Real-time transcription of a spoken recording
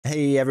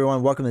Hey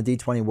everyone, welcome to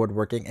D20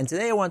 Woodworking, and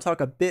today I want to talk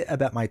a bit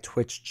about my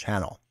Twitch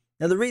channel.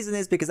 Now the reason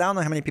is because I don't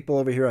know how many people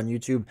over here on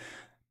YouTube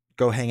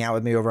go hang out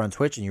with me over on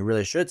Twitch, and you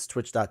really should. It's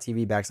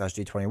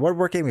twitch.tv/D20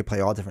 Woodworking. We play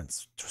all different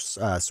sorts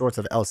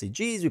of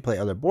LCGs, we play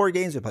other board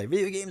games, we play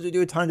video games, we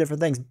do a ton of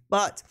different things.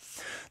 But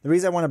the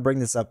reason I want to bring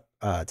this up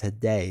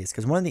today is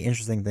because one of the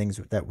interesting things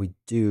that we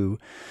do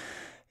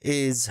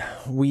is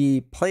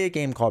we play a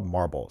game called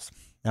Marbles.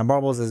 Now,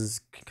 Marbles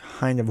is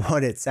kind of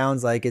what it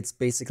sounds like. It's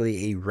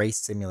basically a race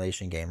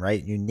simulation game,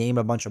 right? You name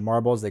a bunch of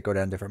marbles, they go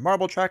down different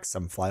marble tracks,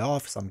 some fly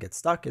off, some get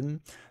stuck, and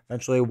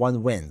eventually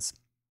one wins.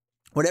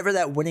 Whatever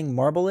that winning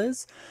marble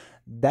is,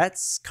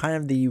 that's kind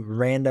of the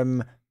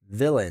random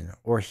villain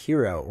or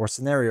hero or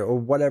scenario or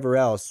whatever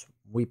else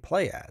we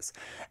play as.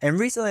 And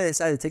recently I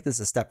decided to take this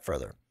a step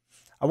further.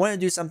 I wanted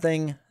to do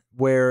something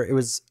where it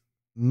was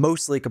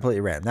mostly completely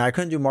random. Now, I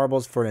couldn't do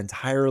marbles for an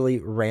entirely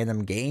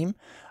random game,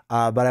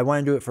 but I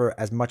want to do it for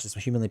as much as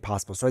humanly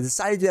possible. So I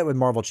decided to do that with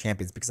Marble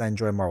Champions because I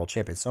enjoy Marble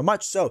Champions so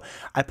much. So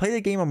I played a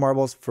game of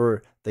marbles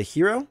for the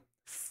hero,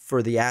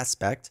 for the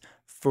aspect,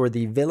 for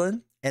the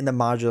villain, and the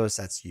modular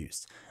sets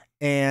used.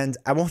 And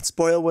I won't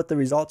spoil what the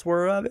results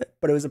were of it,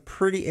 but it was a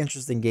pretty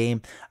interesting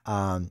game.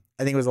 I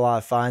think it was a lot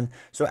of fun.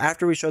 So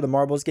after we show the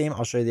marbles game,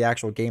 I'll show you the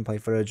actual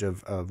gameplay footage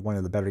of one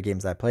of the better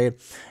games I played.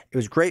 It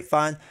was great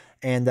fun.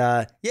 And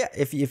yeah,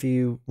 if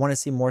you want to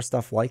see more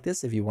stuff like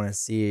this, if you want to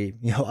see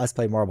us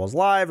play Marbles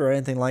live or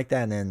anything like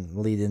that, and then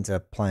lead into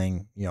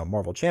playing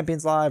Marble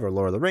Champions live or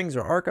Lord of the Rings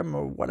or Arkham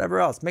or whatever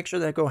else, make sure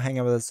to go hang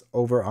out with us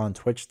over on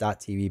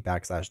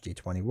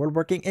twitch.tv/D20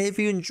 Woodworking. And if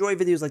you enjoy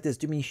videos like this,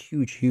 do me a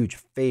huge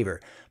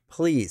favor.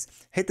 Please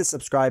hit the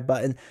subscribe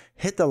button,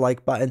 hit the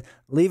like button,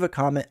 leave a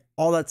comment.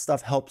 All that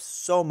stuff helps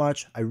so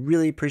much. I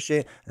really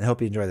appreciate it, and I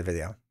hope you enjoy the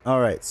video. All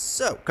right,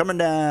 so coming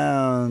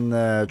down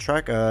the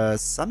track,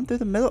 some through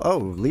the middle. Oh,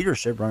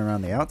 leadership running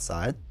around the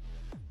outside.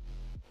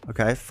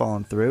 Okay,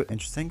 falling through.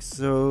 Interesting.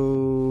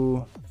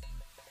 So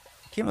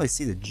can't really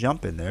see the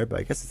jump in there, but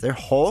I guess it's there.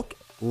 Hulk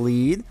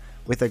lead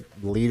with a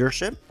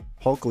leadership.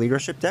 Hulk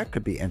leadership deck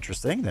could be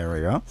interesting. There we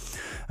go. All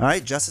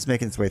right, Justice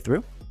making its way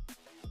through.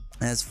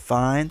 That's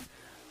fine.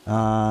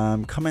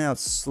 Coming out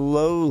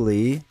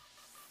slowly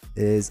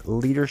is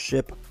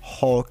leadership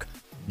Hulk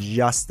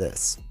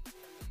Justice.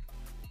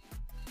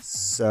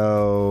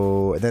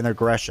 So then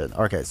aggression.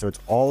 Okay, so it's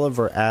all of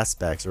our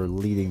aspects are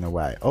leading the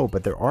way. Oh,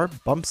 but there are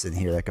bumps in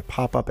here that could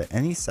pop up at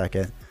any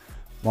second,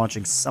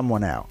 launching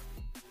someone out.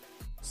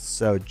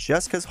 So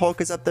just because Hulk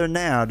is up there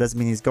now doesn't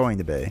mean he's going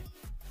to be.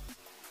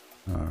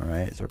 All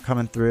right, so we're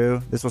coming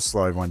through. This will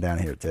slow everyone down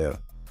here too.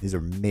 These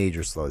are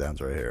major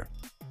slowdowns right here.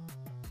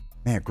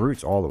 Man,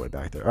 Groot's all the way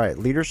back there. All right,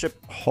 leadership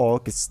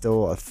Hulk is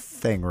still a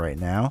thing right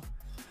now.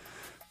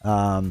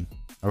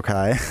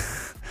 Okay.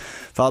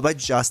 Followed by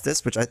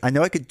Justice, which I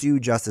know I could do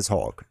Justice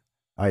Hulk.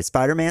 All right,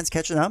 Spider-Man's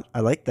catching up. I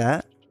like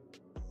that.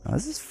 Oh,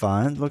 this is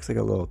fun. Looks like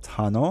a little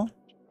tunnel.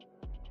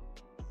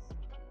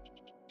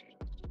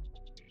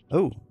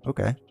 Oh,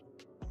 okay.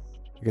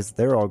 I guess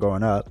they're all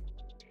going up.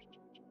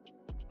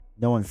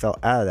 No one fell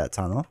out of that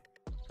tunnel.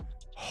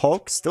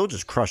 Hulk still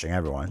just crushing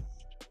everyone.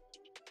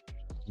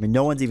 I mean,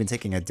 no one's even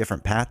taking a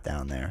different path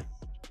down there.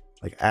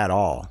 Like, at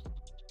all.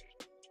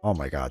 Oh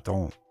my god,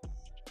 don't.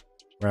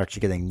 We're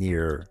actually getting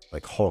near,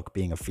 like, Hulk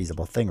being a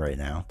feasible thing right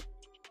now.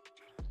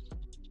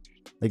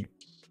 Like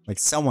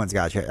someone's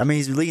got you. I mean,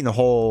 he's leading the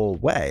whole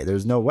way.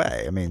 There's no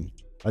way. I mean,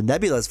 a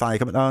Nebula's finally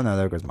coming. Oh, no,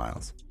 there goes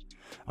Miles.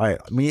 All right,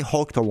 we need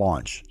Hulk to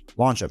launch.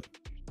 Launch him.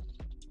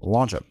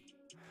 Launch him.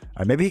 All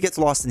right, maybe he gets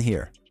lost in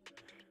here.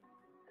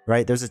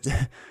 Right? There's a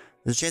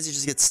chance he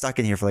just gets stuck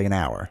in here for, like, an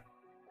hour.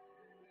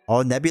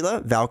 Oh,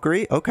 Nebula,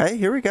 Valkyrie. Okay,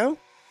 here we go.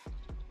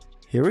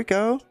 Here we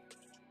go.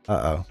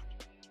 Uh-oh.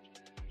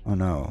 Oh,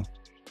 no.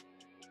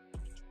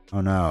 Oh,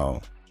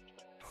 no.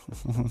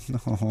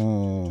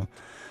 No.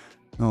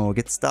 No,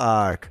 get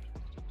stuck.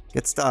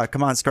 Get stuck.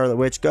 Come on, Scarlet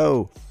Witch.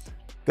 Go.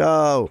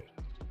 Go.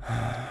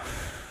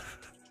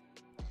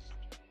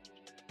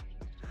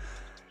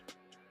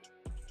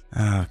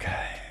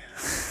 Okay.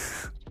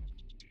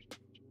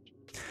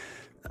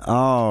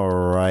 All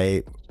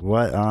right.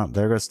 What?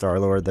 There goes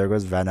Star-Lord. There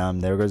goes Venom.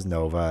 There goes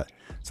Nova.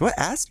 So what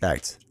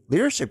aspect?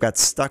 Leadership got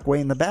stuck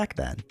way in the back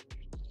then.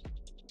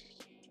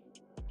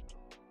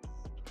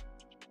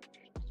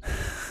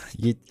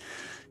 You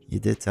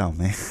did tell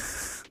me.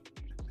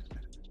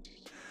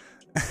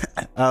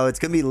 Oh, it's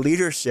gonna be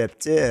leadership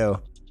too.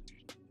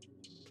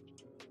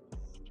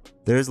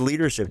 There's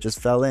leadership just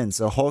fell in.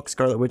 So Hulk,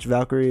 Scarlet Witch,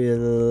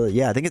 Valkyrie.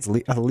 Yeah, I think it's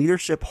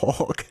leadership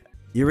Hulk.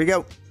 Here we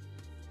go.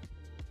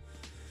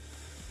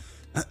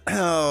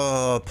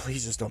 Oh,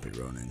 please just don't be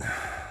Ronin.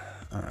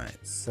 All right.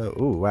 So,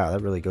 ooh, wow,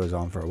 that really goes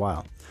on for a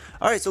while.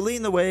 All right. So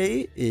leading the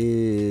way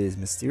is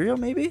Mysterio,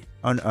 maybe?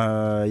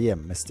 Oh, yeah,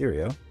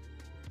 Mysterio.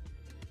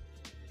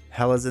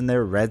 Hela's in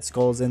there. Red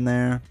Skull's in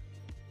there.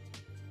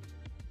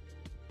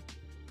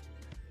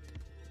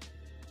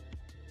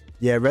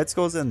 Yeah, Red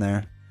Skull's in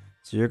there.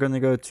 So you're going to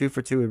go 2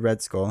 for 2 with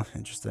Red Skull.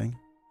 Interesting.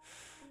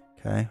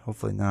 Okay,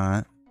 hopefully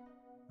not.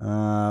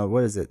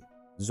 What is it?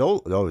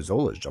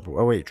 Zola's jumping.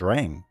 Oh, wait,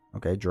 Drang.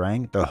 Okay,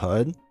 Drang. The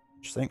Hood.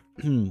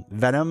 Interesting.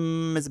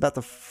 Venom is about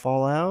to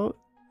fall out.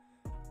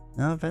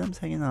 No, Venom's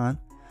hanging on.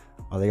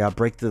 Oh, they gotta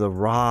break through the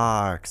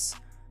rocks.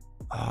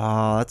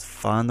 Oh, that's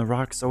fun. The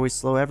rocks always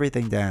slow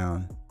everything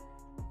down.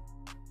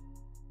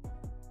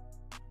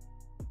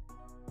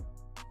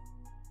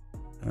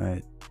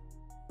 Alright.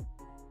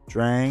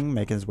 Drang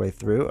making his way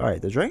through.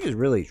 Alright, the Drang is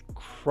really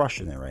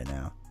crushing it right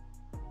now.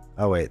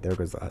 Oh, wait. There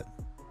goes the Hood.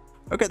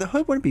 Okay, the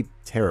Hood wouldn't be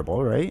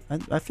terrible, right?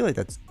 I feel like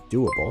that's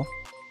doable.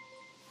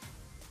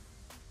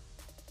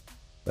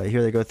 But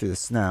here they go through the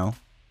snow.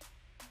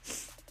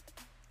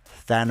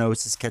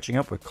 Thanos is catching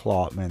up with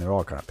Claw. Man, they're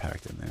all kind of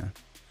packed in there.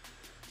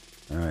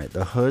 Alright,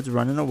 the Hood's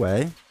running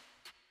away.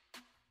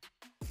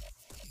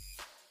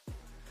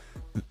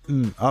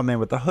 Oh, man,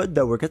 with the Hood,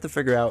 though, we're going to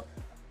figure out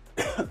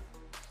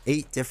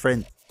 8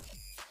 different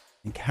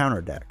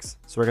encounter decks.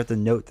 So we're going to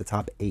note the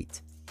top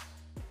 8.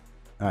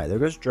 Alright, there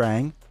goes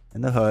Drang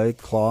and the Hood,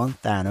 Claw,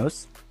 and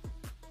Thanos.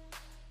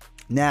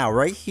 Now,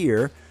 right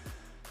here,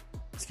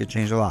 this could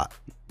change a lot.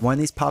 One of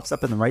these pops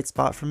up in the right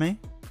spot for me.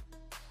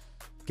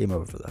 Game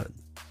over for the Hood.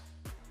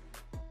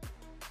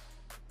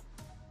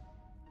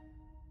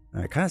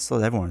 Alright, kind of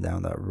slowed everyone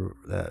down,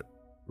 that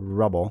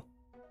rubble.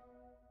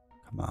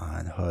 Come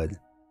on, Hood.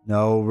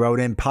 No,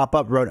 Ronan, pop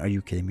up, Ronan. Are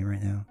you kidding me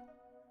right now?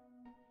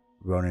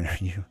 Ronan, are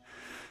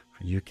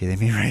you kidding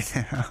me right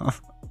now?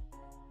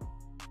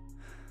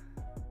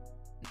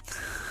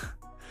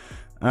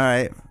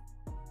 Alright.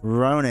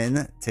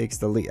 Ronan takes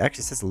the lead.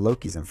 Actually, it says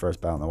Loki's in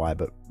first, but I don't know why.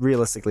 But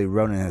realistically,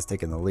 Ronan has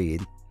taken the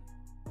lead.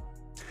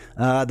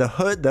 The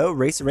Hood, though,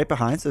 racing right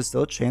behind, so there's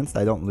still a chance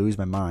that I don't lose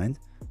my mind.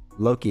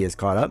 Loki is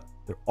caught up.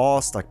 They're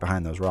all stuck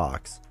behind those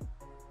rocks.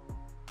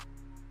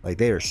 Like,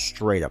 they are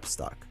straight up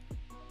stuck.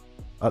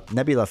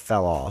 Nebula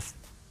fell off.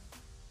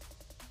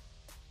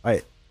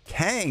 Alright.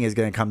 Kang is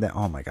going to come down.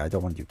 Oh my god, I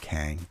don't want to do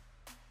Kang.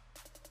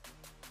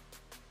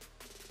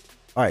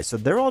 Alright, so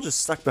they're all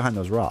just stuck behind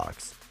those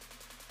rocks.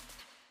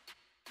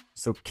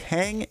 So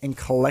Kang and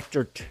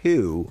Collector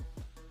 2.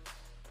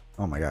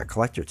 Oh my god,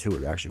 Collector 2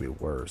 would actually be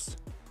worse.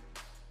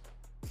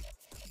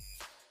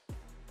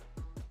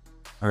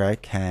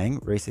 Alright,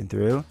 Kang racing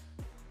through.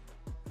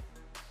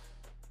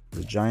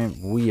 The giant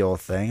wheel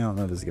thing. I don't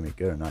know if this is going to be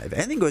good or not. If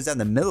anything goes down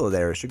the middle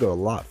there, it should go a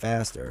lot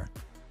faster.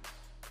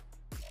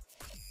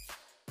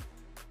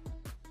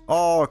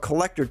 Oh,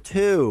 Collector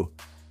 2.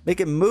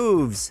 Making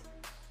moves.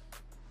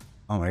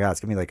 Oh my god, it's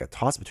going to be like a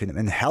toss between them.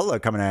 And Hela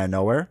coming out of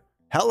nowhere.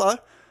 Hela.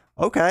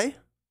 Okay.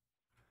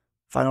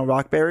 Final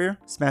rock barrier.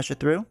 Smash it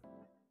through.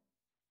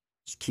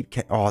 Just keep...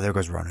 Oh, there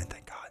goes Ronan.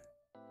 Thank god.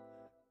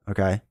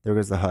 Okay. There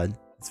goes the HUD.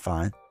 It's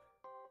fine.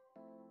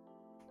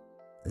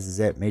 This is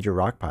it. Major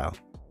rock pile.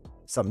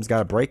 Something's got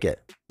to break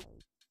it.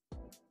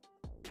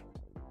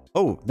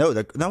 Oh, no.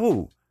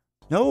 No.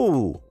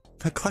 No.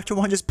 The Collector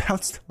 1 just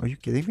bounced. Are you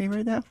kidding me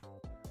right now?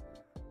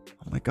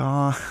 Oh my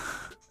god.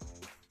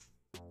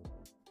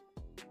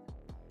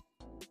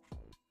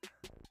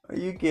 Are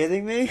you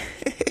kidding me?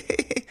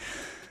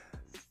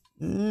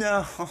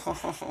 No.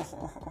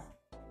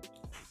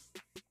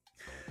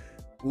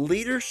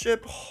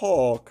 Leadership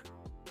Hulk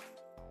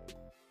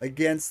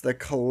against the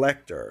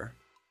Collector.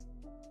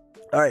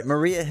 Alright,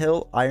 Maria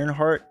Hill,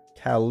 Ironheart,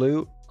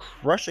 Kalu,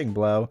 Crushing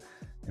Blow,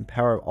 and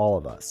Power of All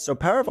of Us. So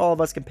Power of All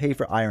of Us can pay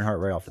for Ironheart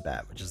right off the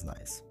bat, which is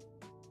nice.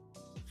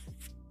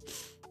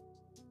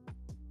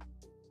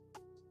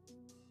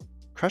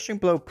 Crushing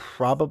Blow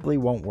probably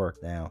won't work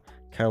now.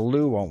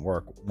 Kalu won't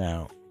work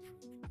now.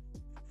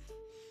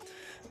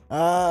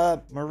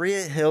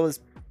 Maria Hill is...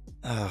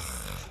 I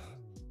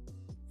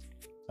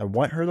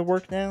want her to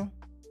work now,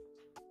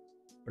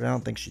 but I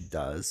don't think she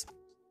does.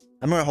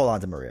 I'm going to hold on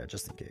to Maria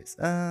just in case.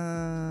 Yeah,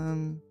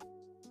 I'm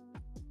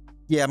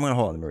going to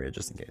hold on to Maria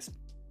just in case.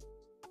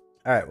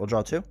 All right, we'll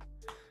draw 2.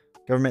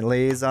 Government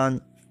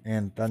Liaison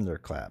and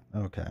Thunderclap.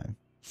 Okay.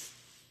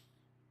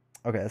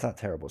 Okay, that's not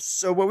terrible.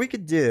 So what we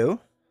could do...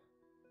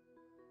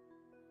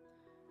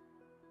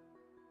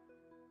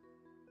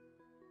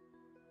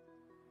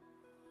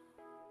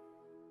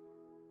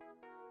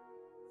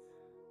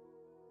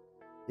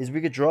 is we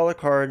could draw a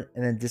card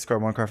and then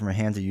discard 1 card from our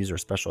hand to use our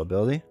special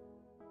ability.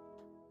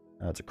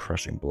 That's a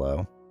Crushing Blow.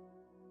 All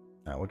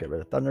right, we'll get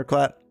rid of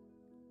Thunderclap.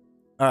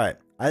 All right.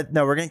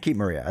 No, we're going to keep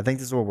Maria. I think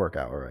this will work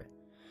out all right.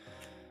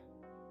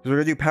 Because we're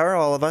going to do Power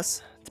All of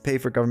Us to pay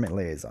for Government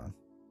Liaison.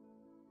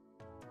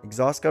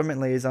 Exhaust Government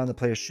Liaison to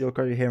play a shield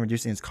card in your hand,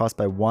 reducing its cost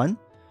by 1.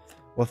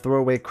 We'll throw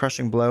away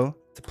Crushing Blow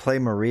to play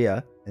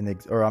Maria. We'll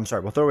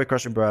throw away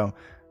Crushing Blow.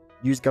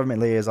 Use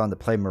Government Liaison to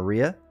play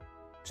Maria.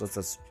 So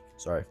let's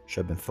sorry,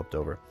 should have been flipped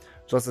over.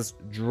 So let's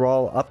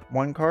draw up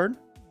 1 card.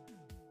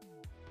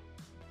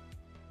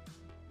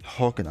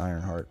 Hulk and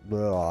Ironheart.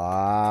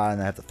 Blah,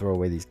 and I have to throw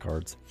away these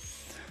cards.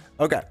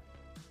 Okay.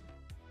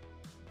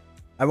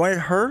 I wanted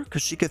her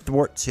because she could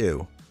thwart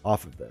 2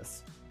 off of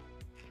this.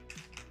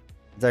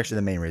 It's actually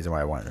the main reason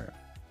why I wanted her.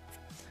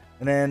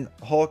 And then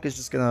Hulk is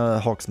just going to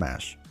Hulk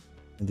smash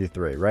and do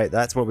 3, right?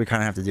 That's what we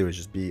kind of have to do, is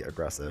just be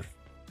aggressive.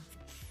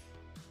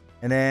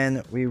 And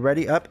then we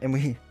ready up and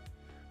we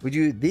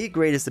do the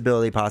greatest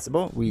ability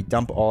possible. We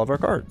dump all of our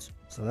cards.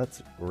 So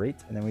that's great.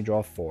 And then we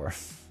draw 4.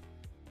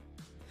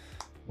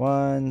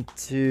 1,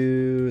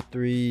 2,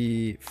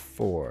 3,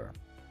 4.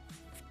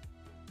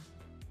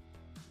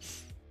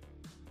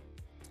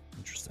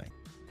 Interesting.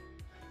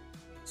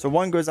 So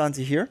 1 goes on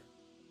to here.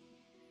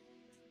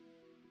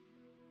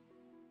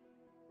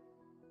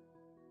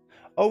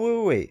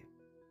 Oh, wait.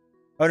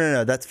 Oh,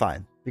 no, that's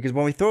fine. Because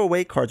when we throw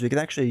away cards, we can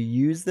actually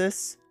use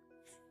this.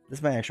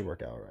 This might actually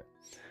work out all right.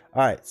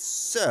 All right,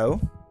 so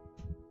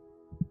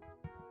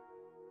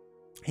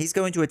he's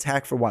going to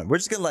attack for 1. We're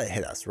just going to let it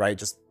hit us, right?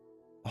 Just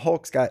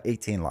Hulk's got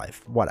 18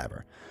 life.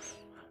 Whatever.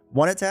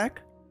 1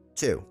 attack,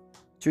 2.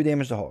 2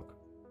 damage to Hulk.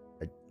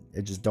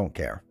 I just don't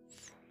care.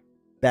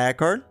 Bad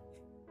card.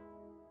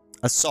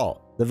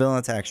 Assault. The villain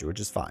attacks you, which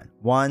is fine.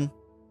 1,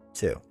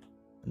 2.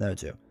 Another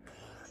 2.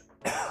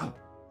 All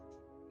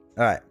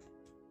right.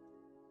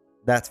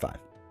 That's fine.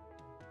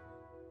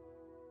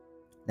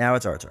 Now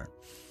it's our turn.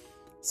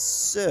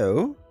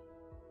 So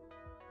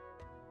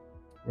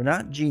we're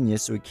not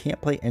genius, so we can't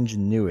play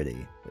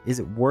ingenuity. But is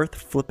it worth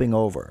flipping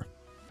over?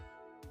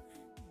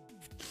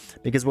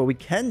 Because what we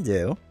can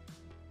do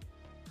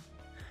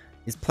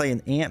is play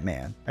an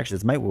Ant-Man. Actually,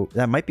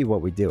 that might be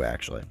what we do,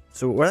 actually.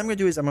 So what I'm going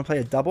to do is I'm going to play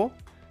a double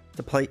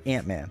to play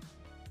Ant-Man.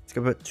 It's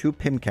going to put 2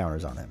 Pym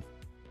counters on him.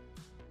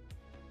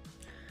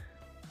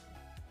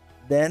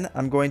 Then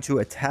I'm going to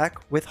attack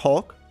with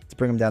Hulk to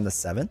bring him down to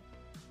 7.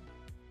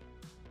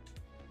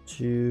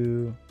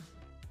 2,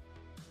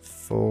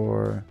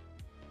 4,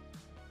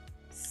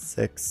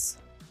 6,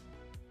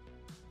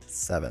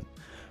 7.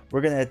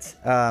 We're going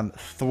to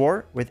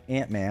thwart with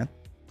Ant-Man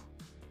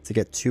to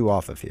get 2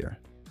 off of here.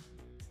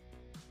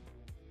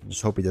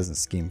 Just hope he doesn't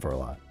scheme for a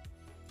lot.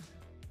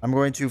 I'm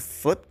going to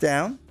flip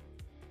down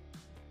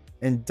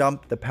and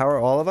dump the power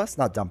of all of us.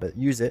 Not dump it,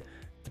 use it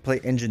to play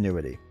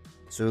Ingenuity.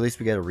 So at least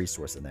we get a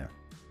resource in there.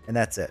 And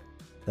that's it.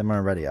 Then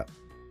we're ready up.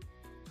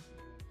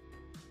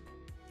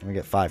 And we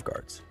get 5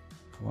 guards.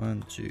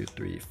 1, 2,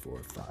 3,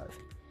 4, 5.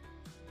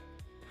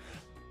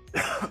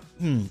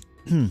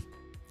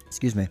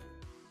 Excuse me.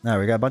 Now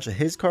we got a bunch of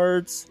his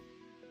cards.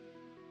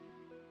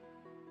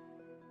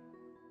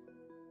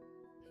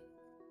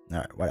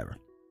 Alright, whatever.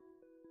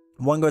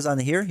 1 goes on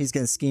to here. He's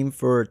going to scheme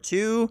for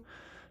 2.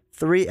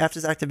 3, after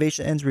his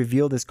activation ends,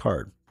 reveal this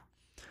card.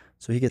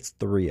 So he gets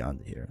 3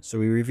 onto here. So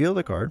we reveal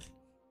the card.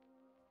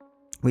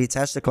 We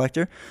attach the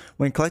collector.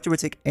 When collector would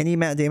take any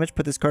amount of damage,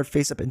 put this card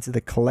face up into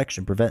the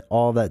collection. Prevent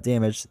all of that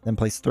damage. Then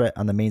place threat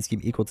on the main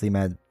scheme equal to the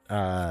amount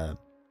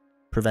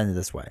prevented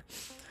this way.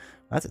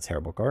 That's a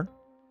terrible card.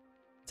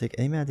 Take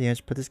any amount of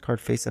damage, put this card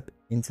face up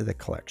into the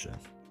collection.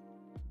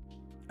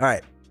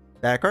 Alright.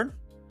 Bad card.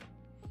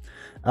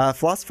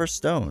 Philosopher's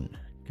Stone.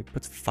 It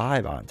puts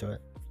 5 onto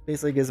it.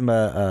 Basically gives him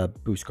a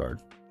boost card.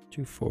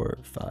 2, 4,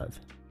 5.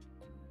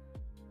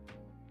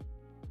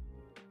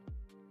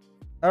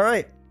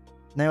 Alright.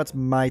 Now it's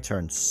my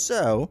turn.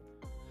 So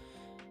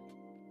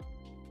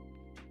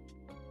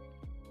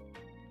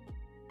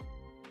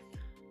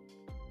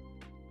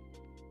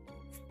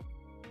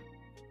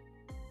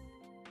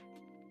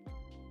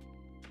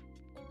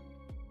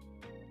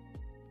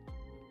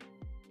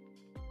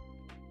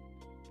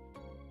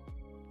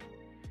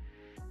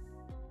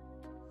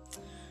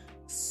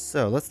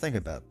let's think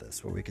about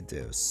this, what we could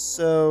do.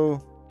 So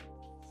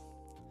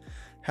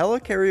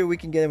Helicarrier, we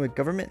can get him with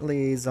Government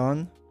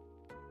Liaison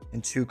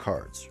and 2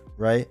 cards,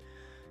 right?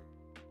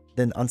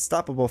 Then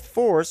Unstoppable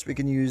Force, we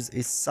can use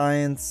a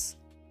Science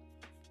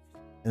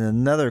and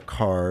another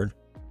card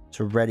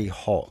to ready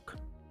Hulk,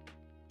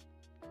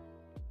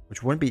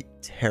 which wouldn't be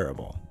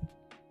terrible.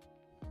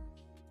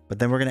 But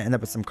then we're going to end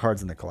up with some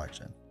cards in the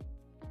collection.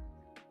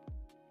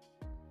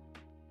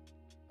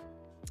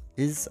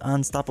 Is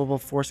Unstoppable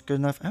Force good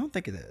enough? I don't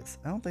think it is.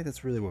 I don't think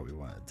that's really what we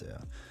want to do.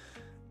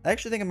 I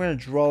actually think I'm going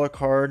to draw a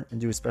card and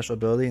do a special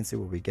ability and see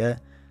what we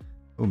get.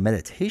 Oh,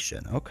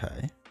 Meditation.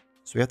 Okay.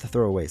 So we have to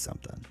throw away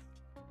something.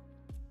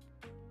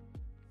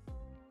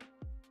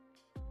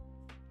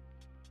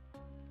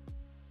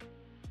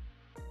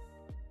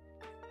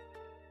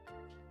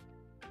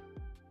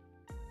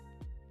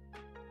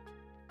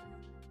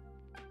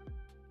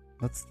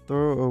 Let's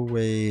throw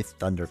away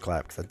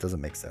Thunderclap because that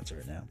doesn't make sense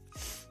right now.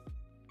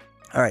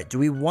 All right, do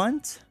we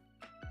want...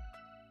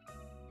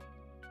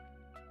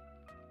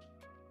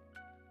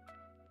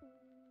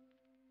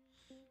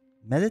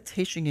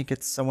 Meditation can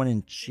get someone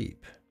in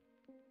cheap.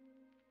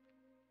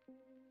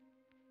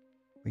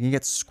 We can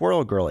get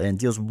Squirrel Girl in,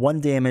 deals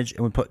 1 damage,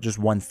 and we put just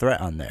 1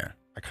 threat on there.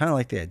 I kind of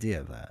like the idea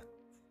of that.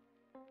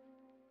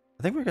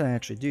 I think we're going to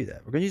actually do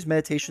that. We're going to use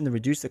Meditation to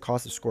reduce the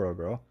cost of Squirrel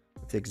Girl,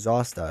 to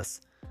exhaust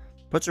us.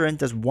 Puts her in,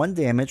 does 1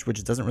 damage,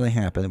 which doesn't really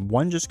happen.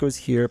 1 just goes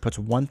here, puts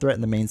 1 threat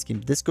in the main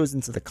scheme. This goes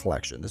into the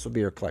collection. This will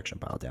be our collection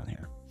pile down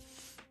here.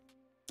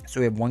 So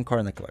we have 1 card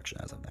in the collection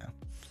as of now.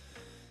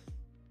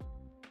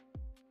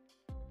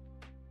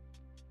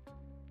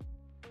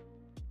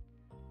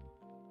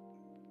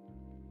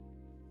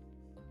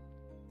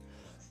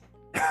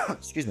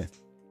 Excuse me.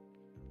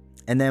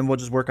 And then we'll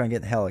just work on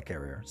getting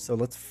Helicarrier. So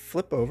let's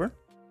flip over.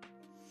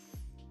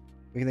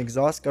 We can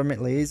exhaust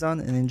Government Liaison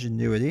and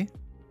Ingenuity.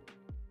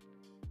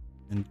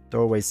 And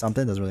throw away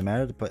something, doesn't really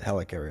matter, to put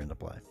Helicarrier into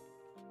play.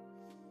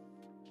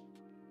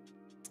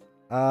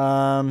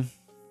 So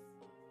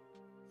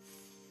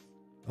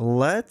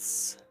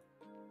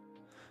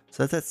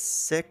that's at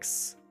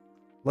 6.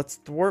 Let's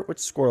thwart with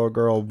Squirrel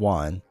Girl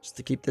 1, just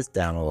to keep this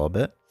down a little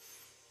bit.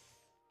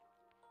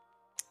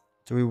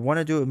 Do we want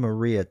to do it with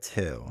Maria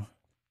 2?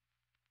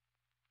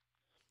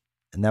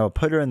 And that will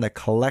put her in the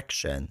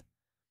collection.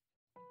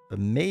 But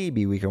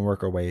maybe we can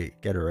work our way,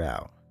 get her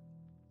out.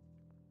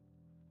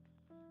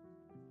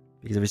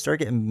 Because if we start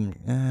getting...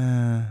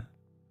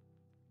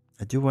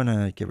 I do want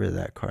to get rid of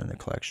that card in the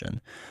collection.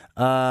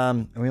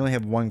 And we only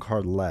have 1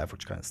 card left,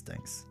 which kind of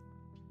stinks.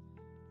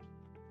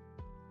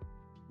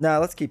 Nah,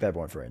 let's keep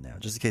everyone for right now,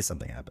 just in case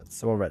something happens.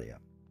 So we'll ready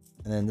up.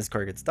 And then this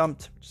card gets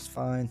dumped, which is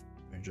fine.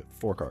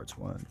 4 cards.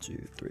 1,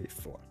 2, 3,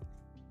 4.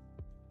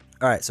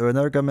 Alright, so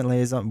another government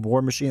liaison,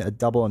 War Machine, a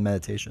double, and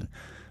meditation.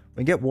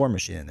 We can get War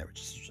Machine in there, which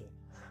is...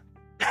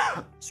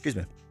 Excuse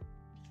me.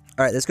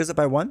 Alright, this goes up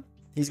by 1.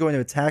 He's going to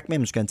attack me.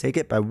 I'm just going to take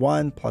it by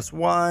 1 plus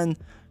 1.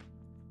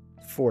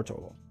 4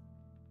 total.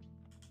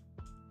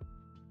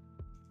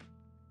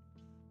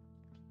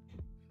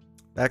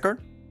 Back card.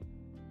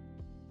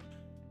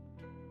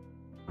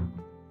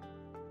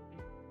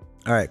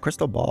 Alright,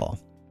 Crystal Ball.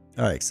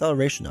 Alright,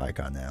 acceleration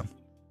icon now.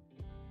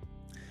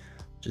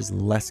 Which is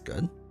less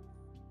good.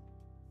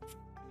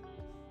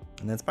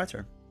 And then it's my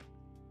turn.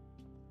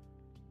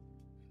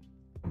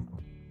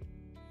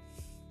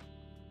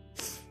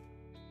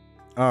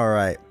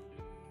 Alright.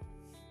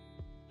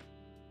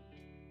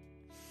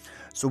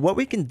 So what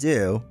we can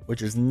do,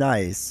 which is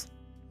nice,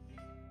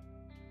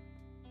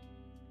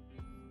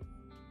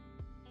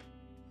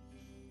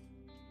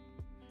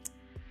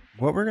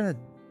 what we're going to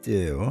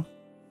do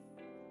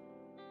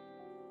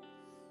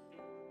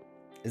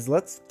is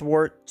let's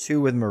thwart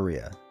 2 with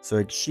Maria. So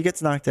if she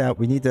gets knocked out,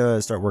 we need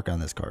to start working on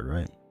this card,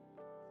 right?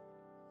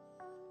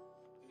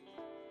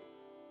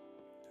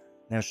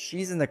 Now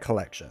she's in the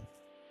collection.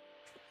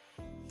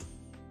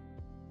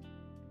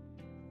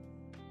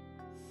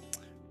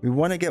 We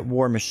want to get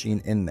War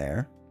Machine in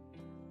there.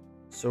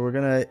 So we're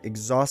going to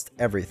exhaust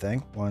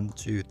everything. 1,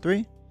 2,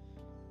 3.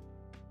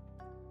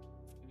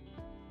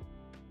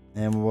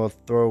 And we'll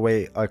throw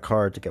away a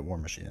card to get War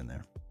Machine in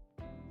there.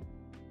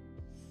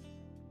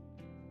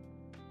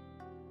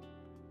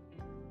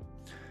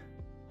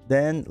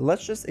 Then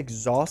let's just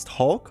exhaust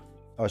Hulk.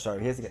 Oh,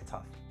 sorry, he has to get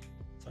tough.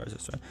 Sorry.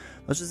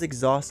 Let's just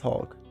exhaust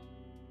Hulk.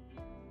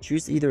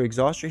 Choose to either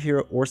exhaust your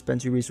hero or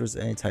spend 2 resources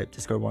of any type.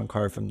 Discard 1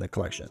 card from the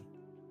collection.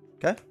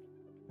 Okay?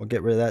 We'll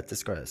get rid of that.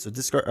 Discard it. So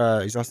discard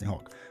exhausting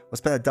Hulk. We'll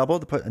spend a double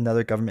to put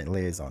another government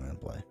liaison in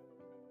play.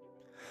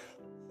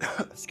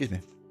 Excuse me.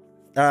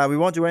 We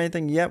won't do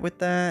anything yet with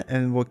that,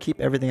 and we'll keep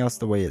everything else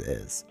the way it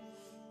is.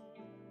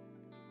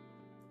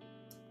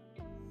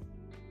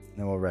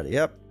 Then we'll ready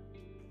up.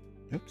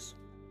 Oops.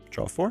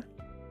 Draw 4.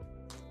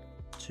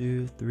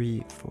 2,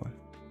 3, 4.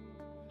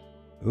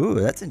 Ooh,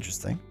 that's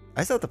interesting.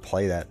 I still have to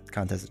play that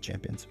Contest of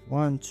Champions.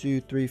 1, 2,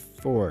 3,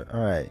 4.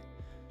 All right.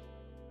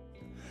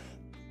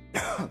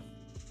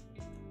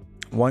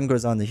 1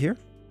 goes on to here.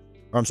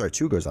 Or I'm sorry,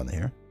 2 goes on to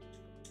here.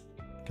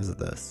 Because of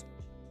this.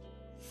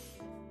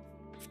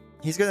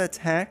 He's going to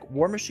attack.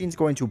 War Machine's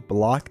going to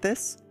block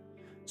this.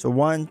 So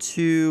 1,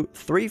 2,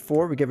 3,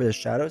 4. We get rid of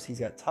shadows. He's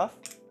got tough.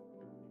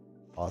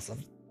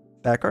 Awesome.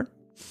 Back card.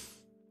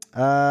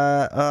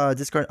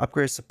 Discard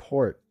upgrade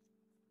support.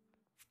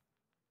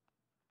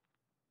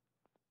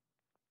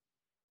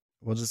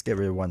 We'll just get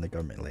rid of 1 of the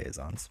government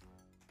liaisons.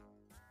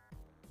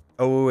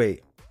 Oh,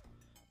 wait.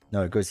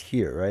 No, it goes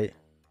here, right?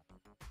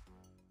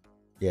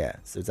 Yeah,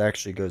 so it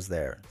actually goes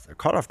there. So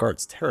caught off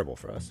guard's terrible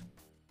for us.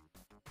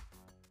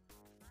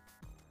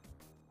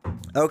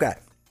 Okay.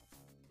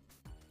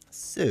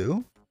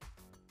 So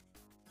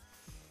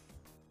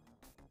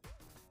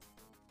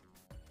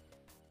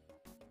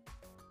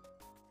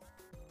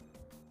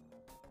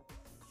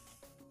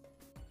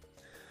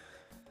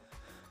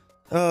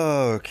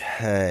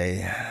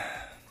okay.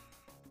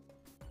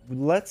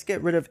 Let's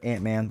get rid of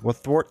Ant-Man. We'll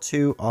thwart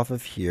 2 off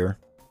of here.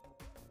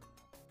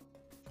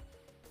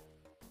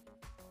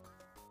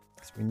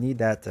 So we need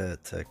that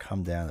to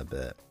come down a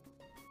bit.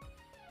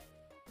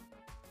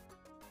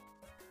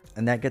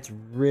 And that gets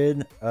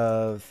rid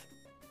of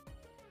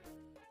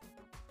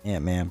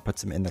Ant-Man,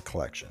 puts him in the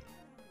collection.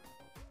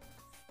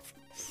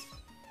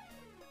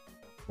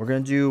 We're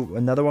going to do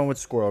another one with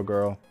Squirrel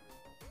Girl.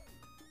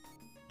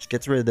 Which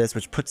gets rid of this,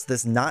 which puts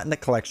this not in the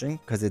collection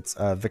because it's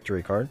a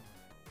victory card.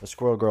 The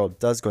Squirrel Girl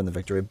does go in the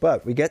victory,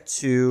 but we get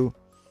to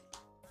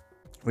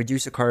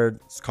reduce a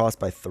card's cost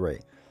by 3.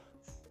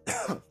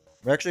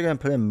 We're actually going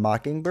to put in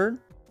Mockingbird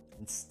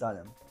and stun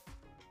him.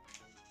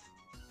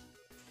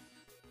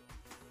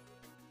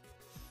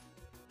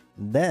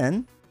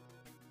 Then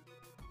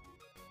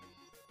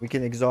we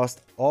can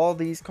exhaust all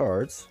these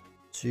cards.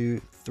 2,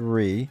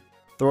 3.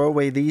 Throw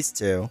away these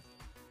 2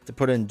 to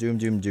put in Doom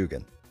Doom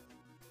Dugan.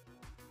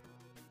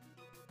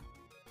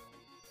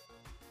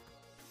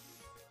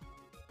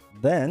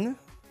 Then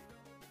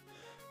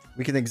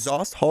we can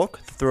exhaust Hulk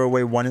to throw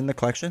away 1 in the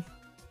collection.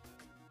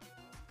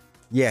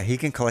 Yeah, he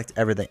can collect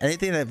everything.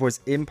 Anything that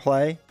was in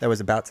play that was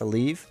about to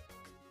leave,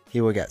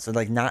 he will get. So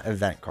like not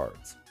event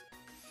cards.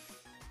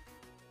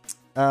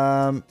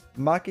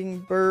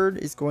 Mockingbird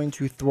is going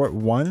to thwart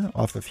 1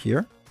 off of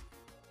here.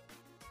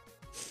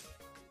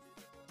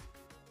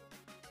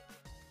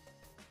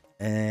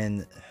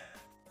 And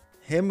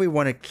him we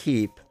want to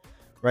keep,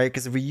 right?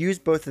 Because if we use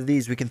both of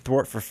these, we can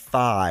thwart for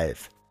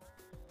 5.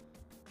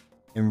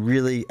 And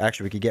really,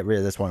 actually, we could get rid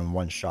of this one in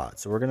one shot.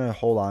 So we're going to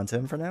hold on to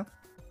him for now.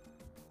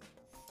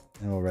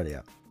 And we'll ready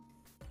up.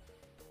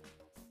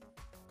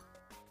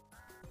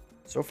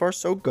 So far,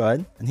 so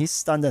good. And he's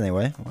stunned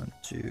anyway. 1,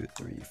 2,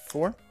 3,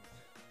 4.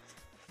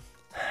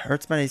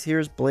 Earth's Mightiest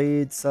Heroes,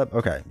 Blade, Sub.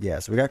 Okay, yeah.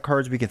 So we got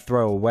cards we can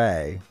throw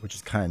away, which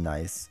is kind of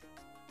nice.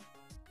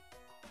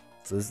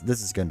 So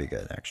this is going to be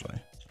good, actually.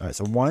 All right,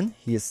 so 1,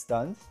 he is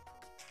stunned.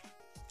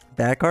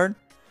 Bad card.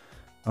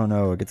 Oh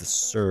no, I get the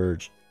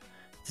Surge.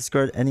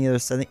 Discard any other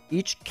setting.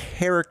 Each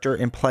character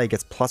in play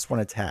gets +1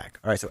 attack.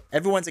 All right, so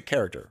everyone's a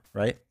character,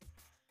 right?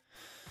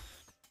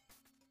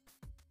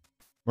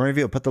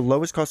 Reveal. Put the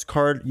lowest cost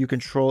card you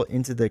control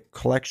into the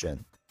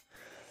collection.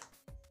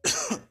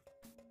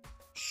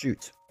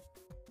 Shoot.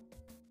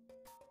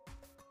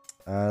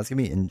 That's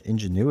going to be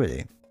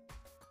Ingenuity.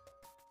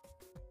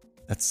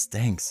 That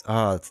stinks.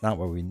 Oh, that's not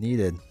what we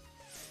needed.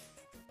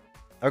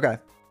 Okay.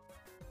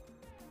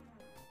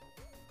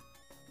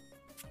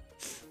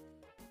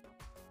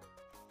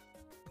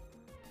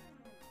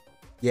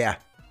 Yeah.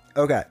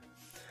 Okay.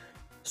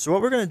 So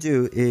what we're going to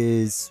do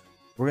is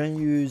we're going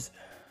to use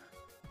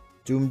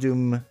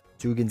Doom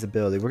Dugan's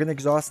ability. We're going to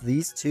exhaust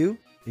these two.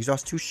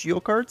 Exhaust 2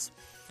 shield cards.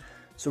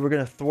 So we're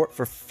going to thwart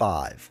for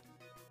 5.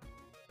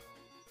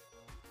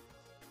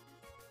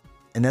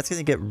 And that's going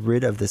to get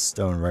rid of this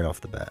stone right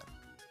off the bat.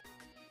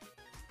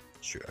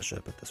 Shoot, I should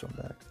have put this one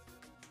back.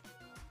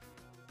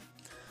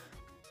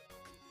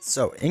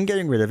 So, in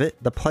getting rid of it,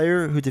 the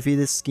player who defeated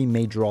this scheme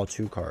may draw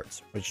 2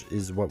 cards, which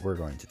is what we're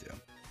going to do.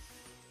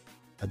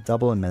 A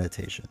double in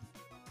meditation.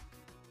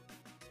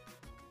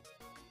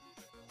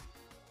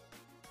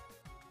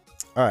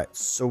 Alright,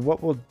 so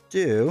what we'll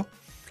do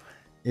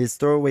is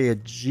throw away a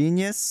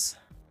Genius.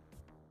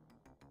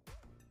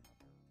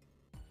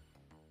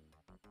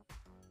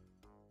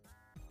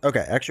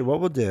 Okay, actually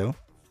what we'll do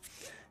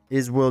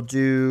is we'll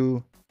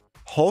do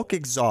Hulk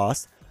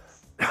Exhaust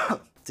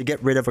to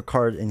get rid of a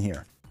card in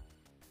here.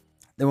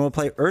 Then we'll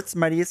play Earth's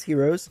Mightiest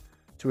Heroes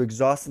to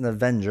exhaust an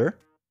Avenger,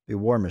 the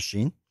War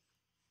Machine,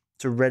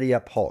 to ready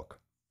up Hulk.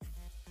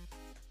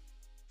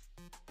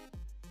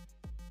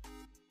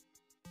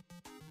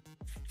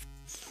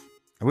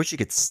 I wish you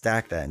could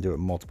stack that and do it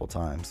multiple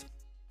times.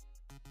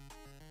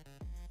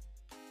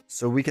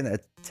 So we can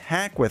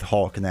attack with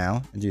Hulk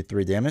now and do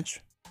 3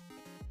 damage.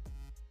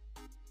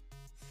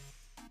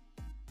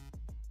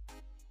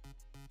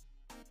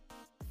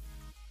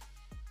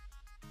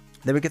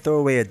 Then we can throw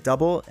away a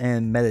double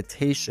and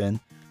meditation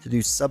to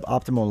do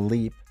suboptimal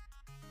leap.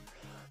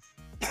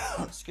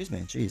 Excuse me,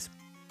 jeez.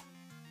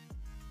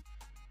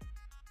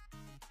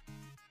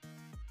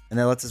 And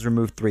that lets us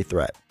remove 3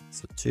 threat.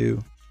 So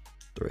 2,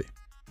 3.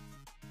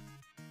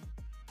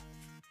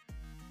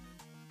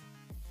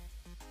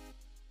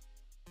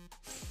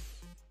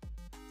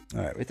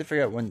 Alright, we have to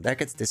figure out when that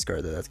gets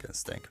discarded. That's going to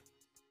stink.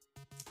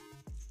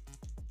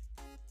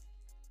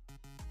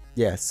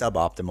 Yeah,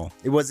 suboptimal.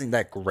 It wasn't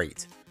that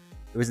great.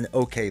 It was an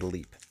okay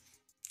leap.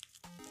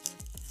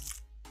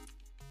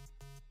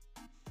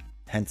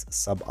 Hence,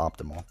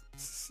 suboptimal.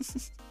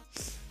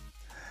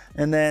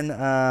 And then,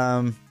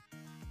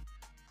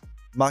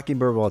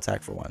 Mockingbird will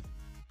attack for 1.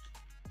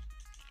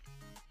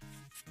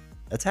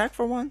 Attack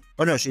for 1?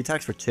 Oh no, she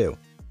attacks for 2.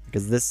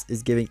 Because this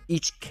is giving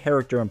each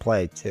character in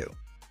play 2.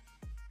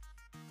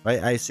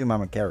 Right? I assume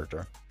I'm a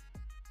character.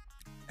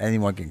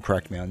 Anyone can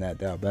correct me on that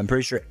though, but I'm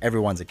pretty sure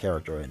everyone's a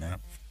character right now.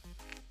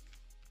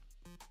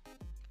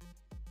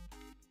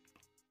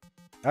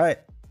 Alright,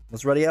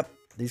 let's ready up.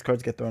 These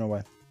cards get thrown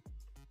away.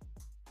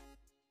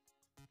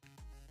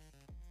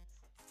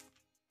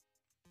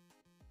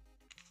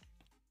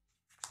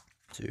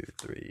 Two,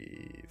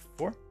 three,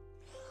 4.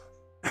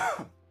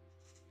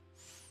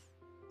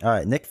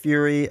 Alright, Nick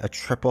Fury, a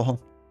triple.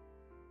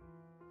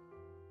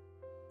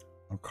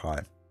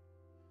 Okay.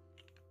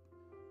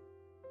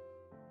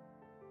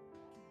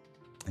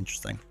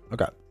 Interesting.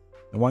 Okay.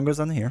 The 1 goes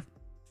on here.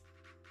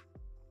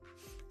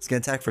 It's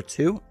going to attack for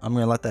 2. I'm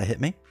going to let that hit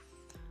me.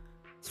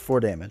 It's 4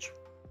 damage.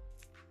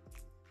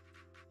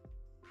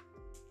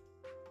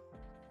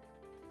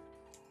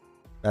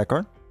 Bad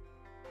card.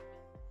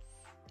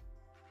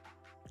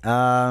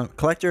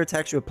 Collector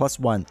attacks you with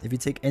 +1. If you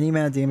take any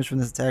amount of damage from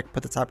this attack,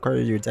 put the top card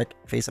of your deck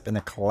face up in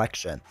the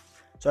collection.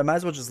 So I might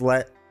as well just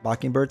let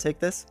Mockingbird take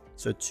this.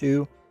 So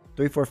 2,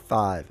 3, 4,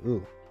 5.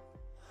 Ooh.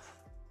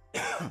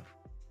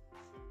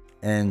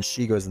 And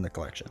she goes in the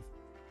collection.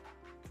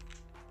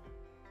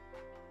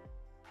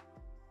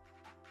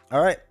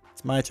 Alright,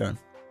 it's my turn.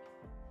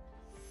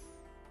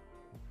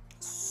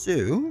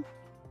 So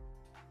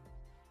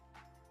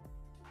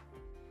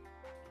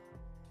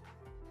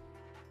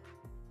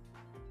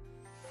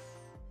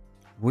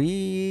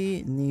we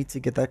we need to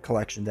get that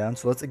collection down.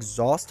 So let's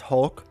exhaust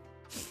Hulk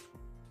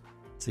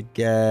to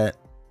get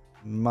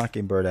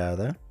Mockingbird out of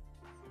there.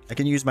 I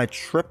can use my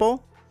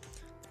triple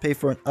to pay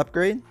for an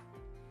upgrade.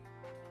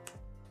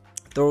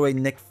 Throw away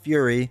Nick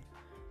Fury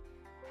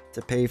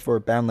to pay for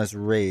Boundless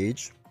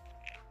Rage.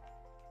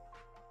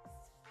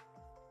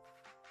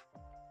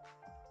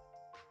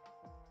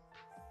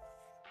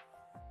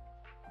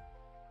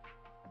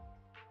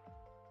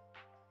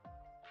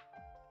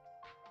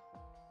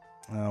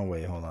 Oh,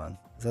 wait, hold on.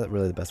 Is that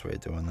really the best way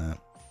of doing that?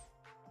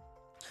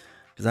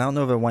 Because I don't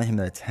know if I want him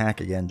to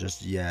attack again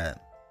just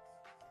yet.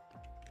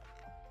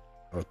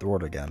 Or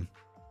thwart again.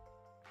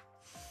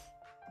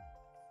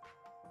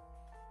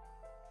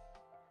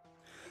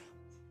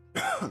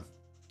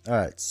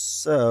 Alright,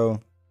 so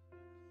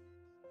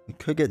we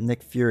could get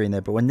Nick Fury in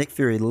there, but when Nick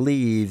Fury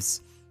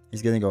leaves,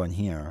 he's going to go in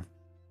here.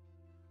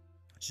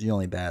 Which is the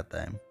only bad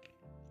thing.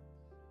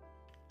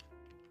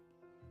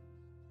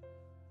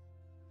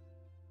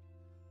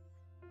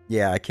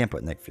 Yeah, I can't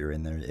put Nick Fury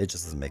in there. It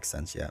just doesn't make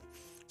sense yet.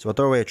 So we'll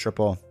throw away a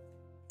triple.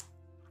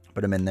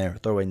 Put him in there.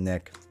 Throw away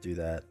Nick. Do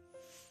that.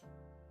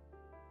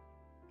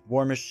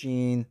 War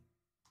Machine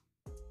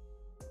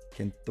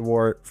can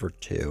thwart for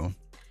 2.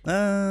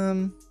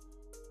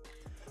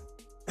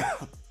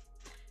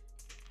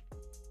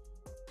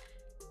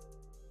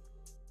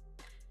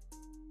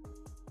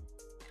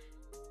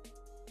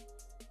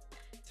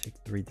 Take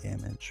 3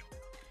 damage.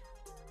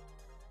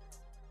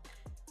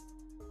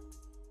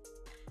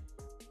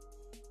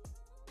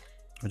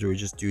 Or do we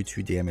just do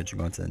 2 damage and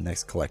go into the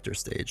next collector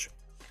stage?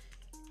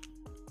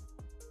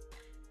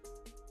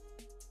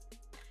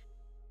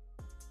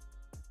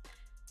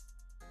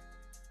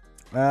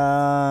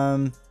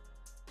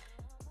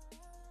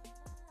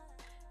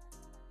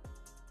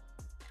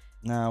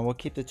 No, we'll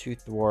keep the 2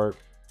 thwart.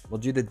 We'll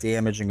do the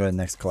damage and go to the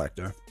next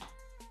collector.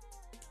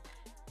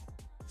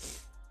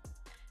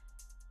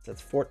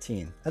 That's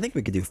 14. I think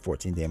we could do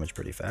 14 damage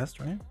pretty fast,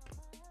 right?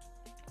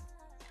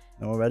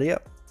 And we're ready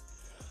up.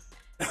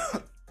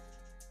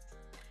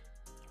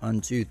 1,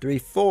 2, 3,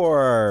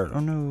 4. Oh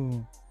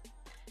no.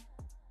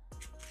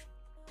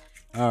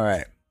 All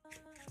right.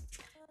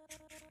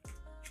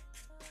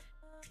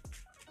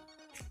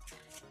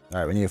 All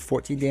right, we need a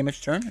 14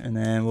 damage turn, and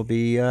then we'll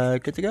be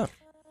good to go.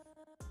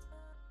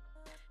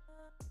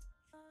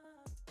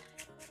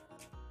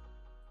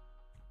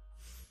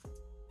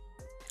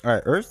 All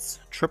right, Earth's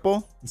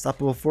triple,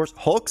 unstoppable force,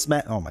 Hulk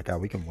smash. Oh my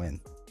god, we can win.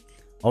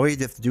 All we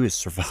have to do is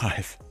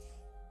survive.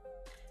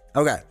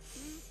 Okay,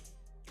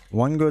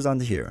 1 goes on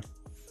to here.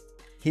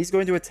 He's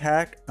going to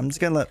attack. I'm just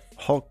gonna let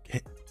Hulk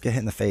get hit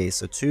in the face.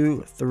 So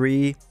 2,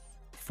 3,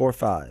 4,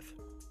 5.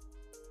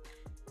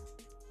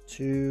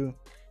 2,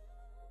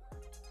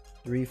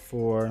 3,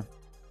 4,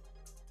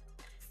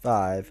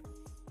 5.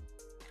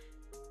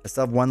 I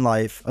still have 1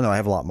 life. Oh no, I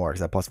have a lot more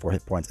because I have plus 4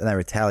 hit points. And I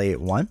retaliate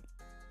 1.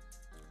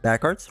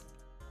 Back cards.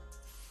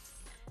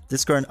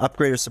 Discard an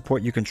upgrade or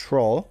support you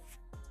control.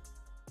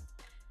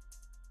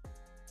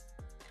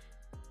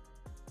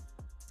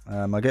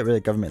 I'll get rid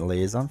of Government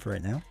Liaison for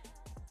right now.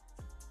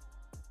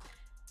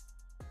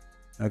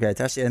 Okay,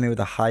 attach the enemy with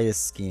the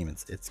highest scheme.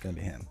 It's going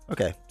to be him.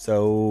 Okay,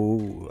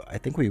 so I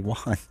think we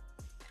won.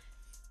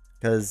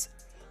 Because,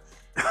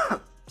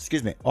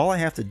 excuse me, all I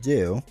have to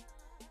do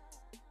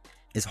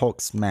is Hulk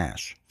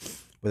smash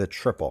with a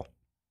triple.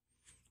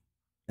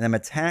 And I'm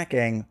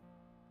attacking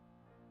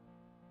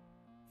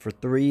for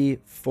 3,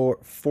 4,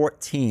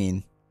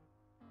 14.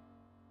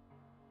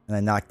 And I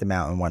knocked him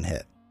out in 1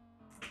 hit.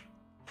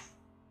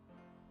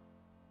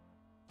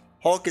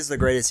 Hulk is the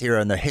greatest hero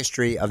in the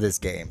history of this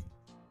game.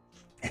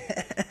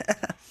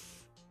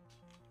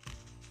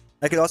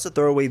 I could also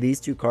throw away these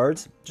 2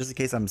 cards, just in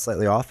case I'm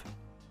slightly off.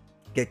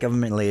 Get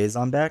Government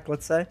Liaison back,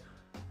 let's say.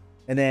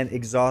 And then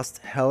exhaust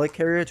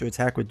Helicarrier to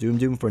attack with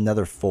Doom for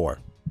another 4.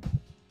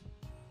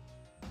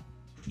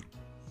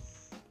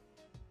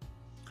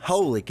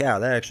 Holy cow,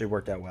 that actually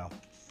worked out well.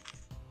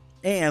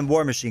 And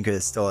War Machine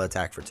could still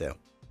attack for 2.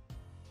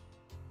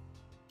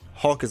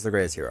 Hulk is the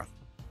greatest hero.